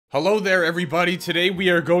Hello there everybody, today we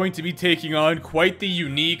are going to be taking on quite the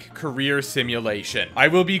unique career simulation. I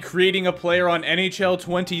will be creating a player on NHL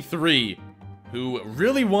 23 who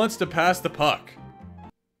really wants to pass the puck.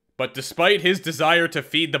 But despite his desire to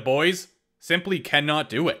feed the boys, simply cannot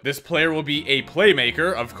do it. This player will be a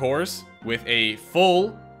playmaker, of course, with a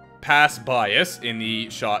full pass bias in the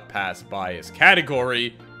shot pass bias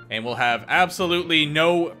category, and will have absolutely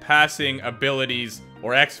no passing abilities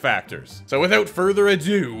or X factors. So without further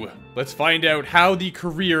ado, let's find out how the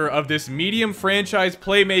career of this medium franchise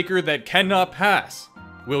playmaker that cannot pass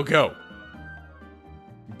will go.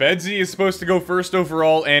 Bedsy is supposed to go first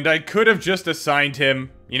overall, and I could have just assigned him.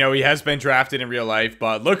 You know, he has been drafted in real life,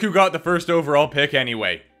 but look who got the first overall pick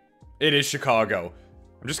anyway. It is Chicago.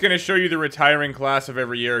 I'm just going to show you the retiring class of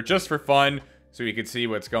every year, just for fun, so you can see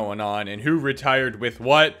what's going on and who retired with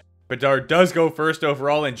what. Bedard does go first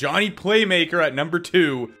overall, and Johnny Playmaker at number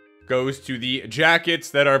 2 goes to the Jackets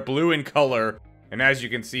that are blue in color. And as you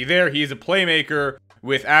can see there, he's a playmaker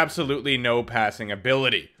with absolutely no passing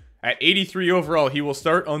ability. At 83 overall, he will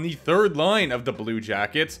start on the third line of the Blue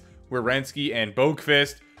Jackets. Werenski and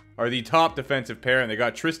Boqvist are the top defensive pair, and they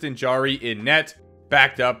got Tristan Jarry in net,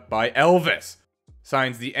 backed up by Elvis.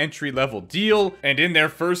 Signs the entry-level deal, and in their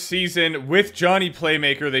first season with Johnny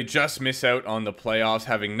Playmaker, they just miss out on the playoffs,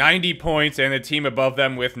 having 90 points and the team above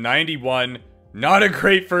them with 91. Not a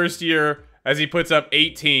great first year, as he puts up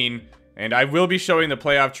 18, and I will be showing the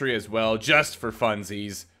playoff tree as well, just for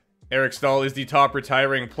funsies. Eric Staal is the top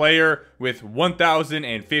retiring player with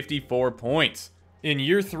 1,054 points. In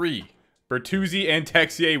year 3, Bertuzzi and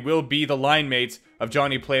Texier will be the line mates of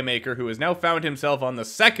Johnny Playmaker, who has now found himself on the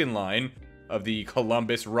second line of the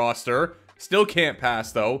Columbus roster. Still can't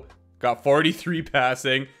pass though. Got 43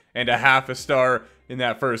 passing and a half a star in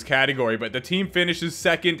that first category, but the team finishes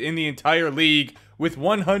second in the entire league with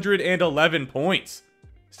 111 points.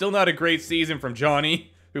 Still not a great season from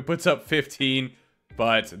Johnny, who puts up 15,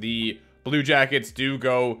 but the Blue Jackets do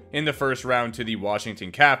go in the first round to the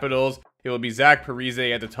Washington Capitals. It will be Zach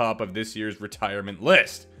Parise at the top of this year's retirement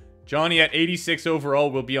list. Johnny at 86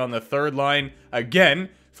 overall will be on the third line again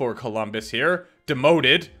for Columbus here.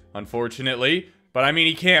 Demoted, unfortunately, but I mean,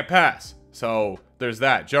 he can't pass, so there's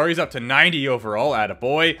that. Jarry's up to 90 overall,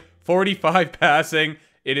 attaboy. 45 passing.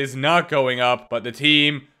 It is not going up, but the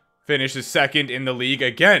team finishes second in the league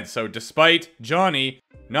again. So despite Johnny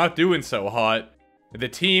not doing so hot, the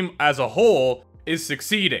team as a whole is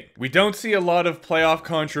succeeding. We don't see a lot of playoff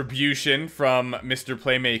contribution from Mr.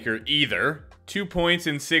 Playmaker either. 2 points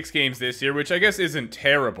in 6 games this year, which I guess isn't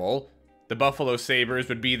terrible. The Buffalo Sabres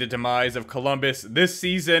would be the demise of Columbus this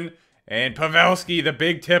season, and Pavelski, the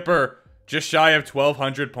big tipper, just shy of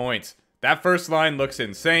 1,200 points. That first line looks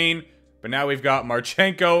insane, but now we've got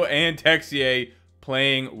Marchenko and Texier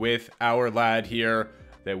playing with our lad here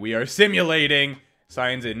that we are simulating.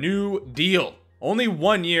 Signs a new deal. Only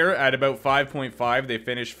 1 year at about 5.5. They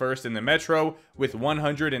finished first in the Metro with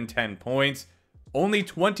 110 points. Only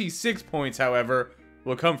 26 points, however,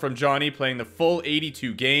 will come from Johnny playing the full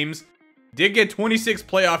 82 games. Did get 26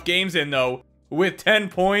 playoff games in, though, with 10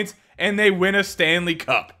 points, and they win a Stanley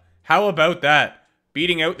Cup. How about that?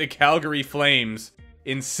 Beating out the Calgary Flames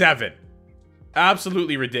in 7.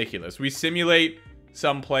 Absolutely ridiculous. We simulate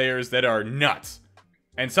some players that are nuts,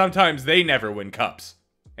 and sometimes they never win cups.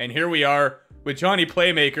 And here we are with Johnny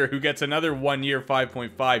Playmaker, who gets another 1 year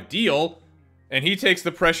 5.5 deal, and he takes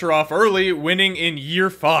the pressure off early, winning in year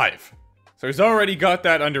 5. So he's already got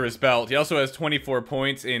that under his belt. He also has 24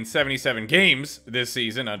 points in 77 games this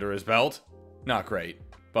season under his belt. Not great.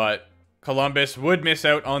 But Columbus would miss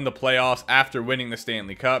out on the playoffs after winning the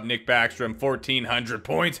Stanley Cup. Nick Backstrom, 1,400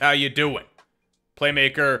 points. How you doing?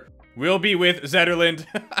 Playmaker will be with Zetterlund.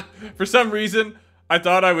 For some reason, I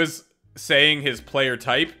thought I was saying his player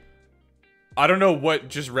type. I don't know what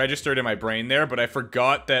just registered in my brain there, but I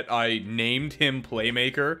forgot that I named him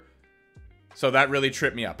Playmaker. So that really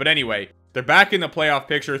tripped me up. But anyway, they're back in the playoff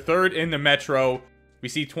picture, third in the Metro. We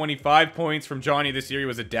see 25 points from Johnny this year. He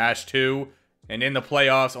was a -2. And in the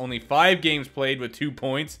playoffs, only 5 games played with 2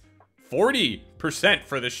 points. 40%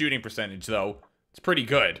 for the shooting percentage, though. It's pretty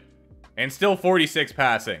good. And still 46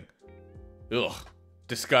 passing. Ugh.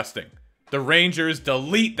 Disgusting. The Rangers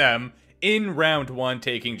delete them in round 1,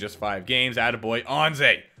 taking just 5 games. Attaboy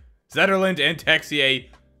Onze. Zetterlund and Texier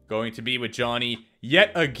going to be with Johnny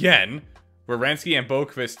yet again. Werenski and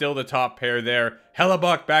Boqvist still the top pair there.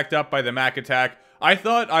 Hellebuck backed up by the Mac Attack. I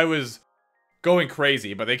thought I was going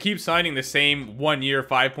crazy, but they keep signing the same 1 year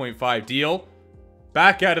 5.5 deal.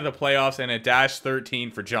 Back out of the playoffs and a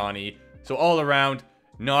 -13 for Johnny. So all around,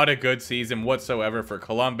 not a good season whatsoever for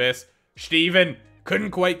Columbus. Steven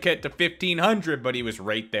Couldn't quite get to 1,500, but he was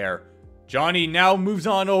right there. Johnny now moves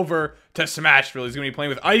on over to Smashville. He's going to be playing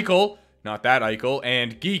with Eichel, not that Eichel,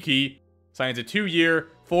 and Geeky. Signs a 2-year,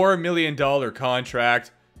 $4 million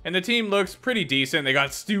contract. And the team looks pretty decent. They got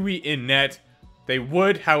Stewie in net. They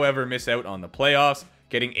would, however, miss out on the playoffs,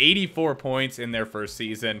 getting 84 points in their first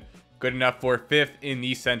season. Good enough for 5th in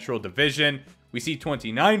the Central Division. We see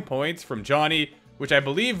 29 points from Johnny, which I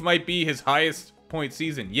believe might be his highest point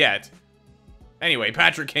season yet. Anyway,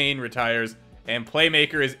 Patrick Kane retires, and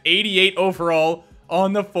Playmaker is 88 overall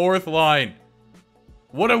on the 4th line.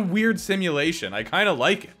 What a weird simulation. I kind of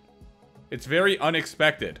like it. It's very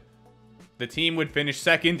unexpected. The team would finish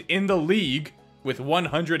 2nd in the league with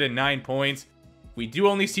 109 points. We do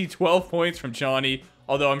only see 12 points from Johnny,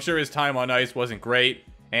 although I'm sure his time on ice wasn't great.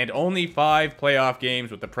 And only 5 playoff games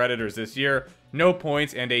with the Predators this year. No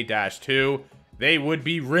points and a -2. They would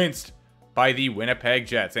be rinsed by the Winnipeg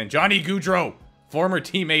Jets. And Johnny Gaudreau, former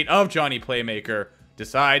teammate of Johnny Playmaker,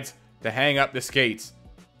 decides to hang up the skates.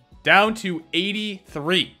 Down to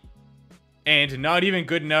 83. And not even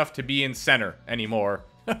good enough to be in center anymore.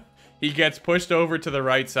 He gets pushed over to the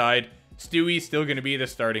right side. Stewie's still going to be the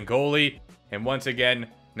starting goalie. And once again,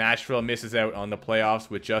 Nashville misses out on the playoffs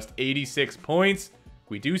with just 86 points.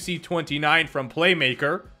 We do see 29 from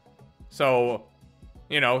Playmaker. So,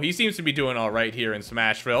 you know, he seems to be doing all right here in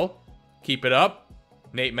Smashville. Keep it up.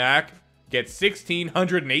 Nate Mack gets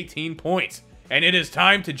 1,618 points. And it is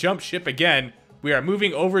time to jump ship again. We are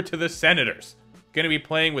moving over to the Senators. Going to be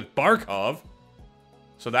playing with Barkov.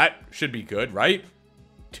 So that should be good, right?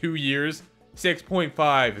 2 years,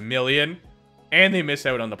 $6.5 million. And they miss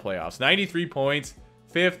out on the playoffs. 93 points,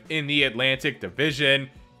 5th in the Atlantic Division.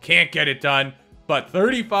 Can't get it done. But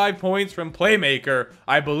 35 points from Playmaker.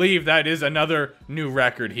 I believe that is another new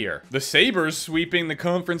record here. The Sabres sweeping the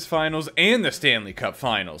conference finals and the Stanley Cup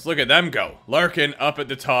finals. Look at them go. Larkin up at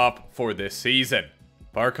the top for this season.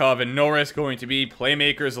 Barkov and Norris going to be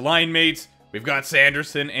Playmaker's line mates. We've got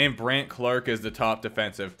Sanderson and Brant Clark as the top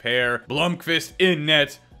defensive pair. Blomqvist in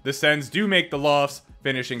net. The Sens do make the Lofts,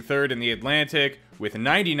 finishing 3rd in the Atlantic with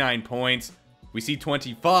 99 points. We see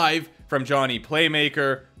 25 from Johnny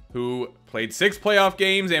Playmaker, who played 6 playoff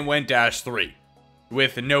games and went -3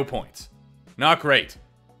 with no points. Not great.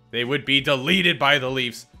 They would be deleted by the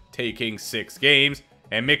Leafs, taking 6 games.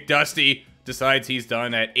 And Mick Dusty decides he's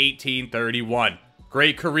done at 1831.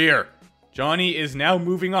 Great career. Johnny is now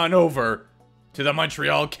moving on over to the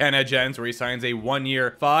Montreal Canadiens, where he signs a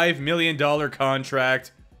 1-year, $5 million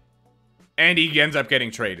contract. And he ends up getting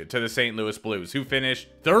traded to the St. Louis Blues, who finish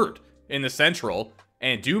 3rd in the Central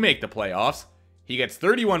and do make the playoffs. He gets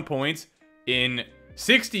 31 points in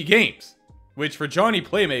 60 games, which for Johnny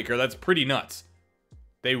Playmaker, that's pretty nuts.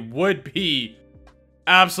 They would be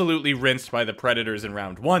absolutely rinsed by the Predators in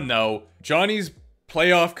round 1, though. Johnny's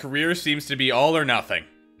playoff career seems to be all or nothing.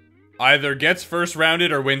 Either gets first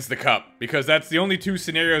rounded or wins the cup, because that's the only 2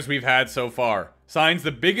 scenarios we've had so far. Signs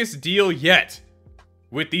the biggest deal yet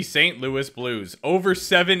with the St. Louis Blues. Over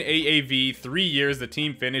 7 AAV, 3 years, the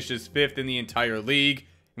team finishes 5th in the entire league.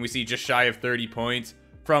 And we see just shy of 30 points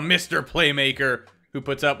from Mr. Playmaker, who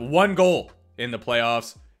puts up 1 goal in the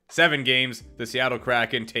playoffs. 7 games, the Seattle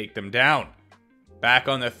Kraken take them down. Back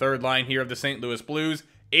on the 3rd line here of the St. Louis Blues,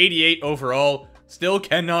 88 overall, still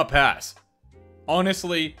cannot pass.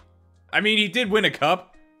 Honestly, I mean, he did win a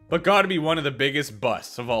cup, but gotta be one of the biggest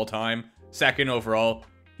busts of all time. 2nd overall.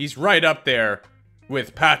 He's right up there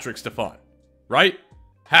with Patrick Stefan, right?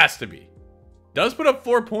 Has to be. Does put up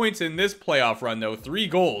 4 points in this playoff run, though. 3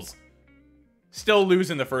 goals. Still lose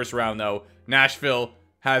in the first round, though. Nashville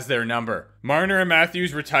has their number. Marner and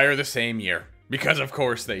Matthews retire the same year, because of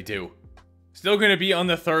course they do. Still going to be on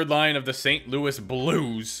the 3rd line of the St. Louis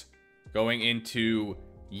Blues, going into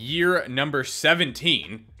year number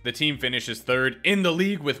 17. The team finishes 3rd in the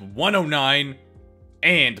league with 109.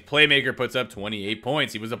 And Playmaker puts up 28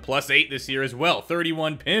 points. He was a +8 this year as well.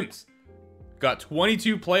 31 pimps. Got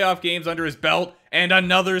 22 playoff games under his belt and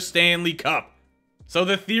another Stanley Cup. So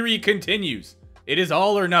the theory continues. It is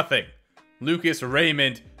all or nothing. Lucas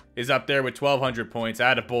Raymond is up there with 1,200 points.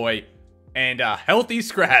 Attaboy. And a healthy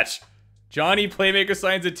scratch. Johnny Playmaker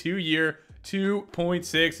signs a 2-year,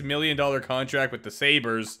 $2.6 million contract with the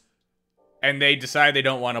Sabres. And they decide they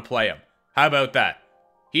don't want to play him. How about that?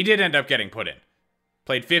 He did end up getting put in.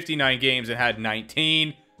 Played 59 games and had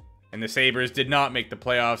 19. And the Sabres did not make the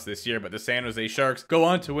playoffs this year, but the San Jose Sharks go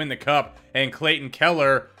on to win the cup. And Clayton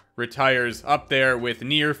Keller retires up there with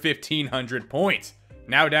near 1,500 points.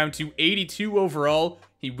 Now down to 82 overall.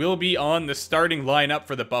 He will be on the starting lineup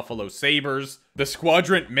for the Buffalo Sabres. The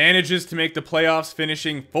squadron manages to make the playoffs,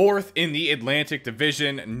 finishing 4th in the Atlantic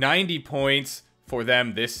Division, 90 points. for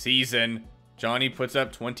them this season. Johnny puts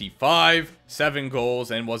up 25, 7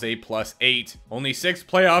 goals, and was a +8. Only 6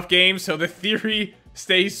 playoff games, so the theory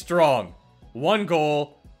stays strong. 1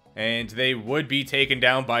 goal, and they would be taken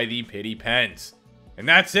down by the Pity Pens. And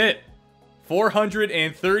that's it.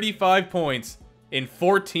 435 points in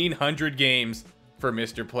 1,400 games for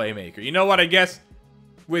Mr. Playmaker. You know what? I guess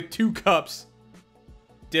with 2 cups,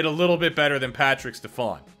 did a little bit better than Patrick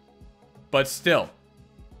Stefan. But still,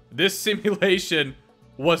 this simulation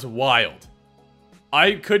was wild.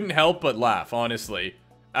 I couldn't help but laugh, honestly,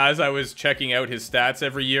 as I was checking out his stats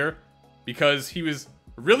every year, because he was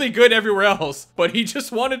really good everywhere else, but he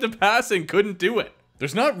just wanted to pass and couldn't do it.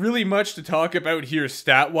 There's not really much to talk about here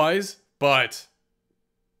stat-wise, but,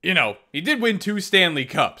 you know, he did win 2 Stanley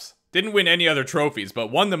Cups. Didn't win any other trophies,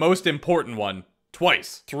 but won the most important one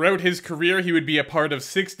twice. Throughout his career, he would be a part of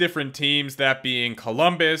 6 different teams, that being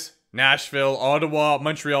Columbus, Nashville, Ottawa,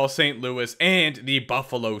 Montreal, St. Louis, and the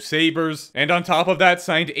Buffalo Sabres. And on top of that,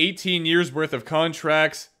 signed 18 years worth of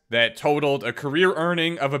contracts that totaled a career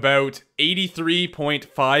earning of about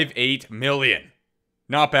 $83.58 million.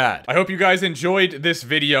 Not bad. I hope you guys enjoyed this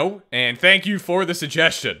video, and thank you for the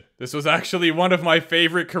suggestion. This was actually one of my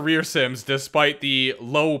favorite career sims, despite the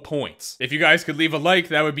low points. If you guys could leave a like,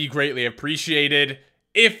 that would be greatly appreciated.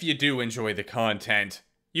 If you do enjoy the content,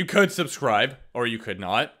 you could subscribe, or you could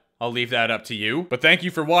not. I'll leave that up to you. But thank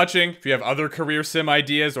you for watching. If you have other career sim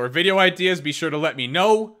ideas or video ideas, be sure to let me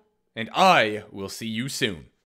know. And I will see you soon.